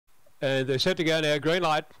And they're set to go now. Green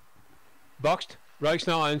light. Boxed. Race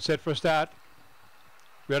 9 set for a start.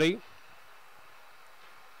 Ready.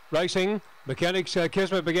 Racing. Mechanics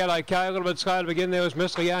Kismet began okay, a little bit slow to begin. There was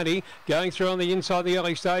Miss Leone going through on the inside the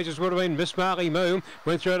early stages. Would have been Miss Marley Moo.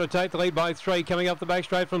 Went through to take the lead by 3, coming up the back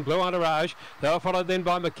straight from Blue Entourage. They were followed then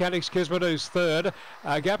by Mechanics Kismet, who's third.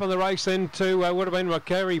 Gap on the race then to would have been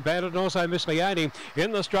Rocari Bandit and also Miss Leone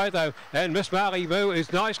in the straight though. And Miss Marley Moo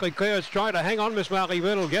is nicely clear. It's trying to hang on. Miss Marley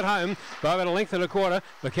Moo will get home by about a length and a quarter.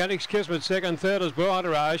 Mechanics Kismet second, third is Blue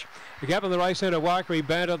Entourage. The gap on the race then to Rocari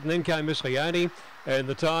Bandit and then came Miss Leone. And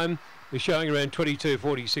the time is showing around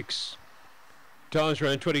 22:46. Time's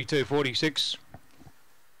around 22:46.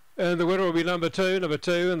 And the winner will be number 2,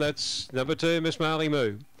 and that's number 2, Miss Marley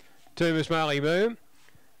Moo. 2, Miss Marley Moo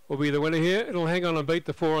will be the winner here. It'll hang on and beat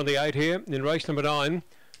the 4 and the 8 here. In race number 9,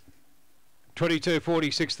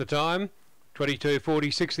 22:46 the time.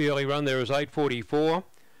 22:46 the early run there is 8:44.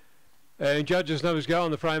 And judges' numbers go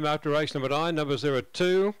on the frame after race number 9. Numbers there are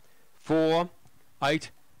 2, 4,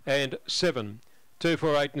 8 and 7. 2,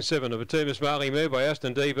 4, 8 and 7. Number 2, Miss Marley Moo by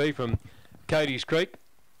Aston DB from Katie's Creek.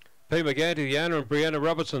 P. McGanty, the owner, and Brianna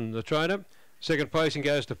Robertson, the trainer. Second placing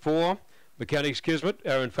goes to 4. Mechanics Kismet,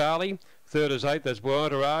 Aaron Farley. Third is 8, that's Blue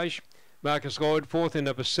Entourage. Marcus Lloyd, fourth in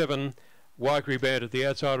number 7. Waikerie Bandit, the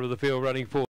outsider of the field, running 4.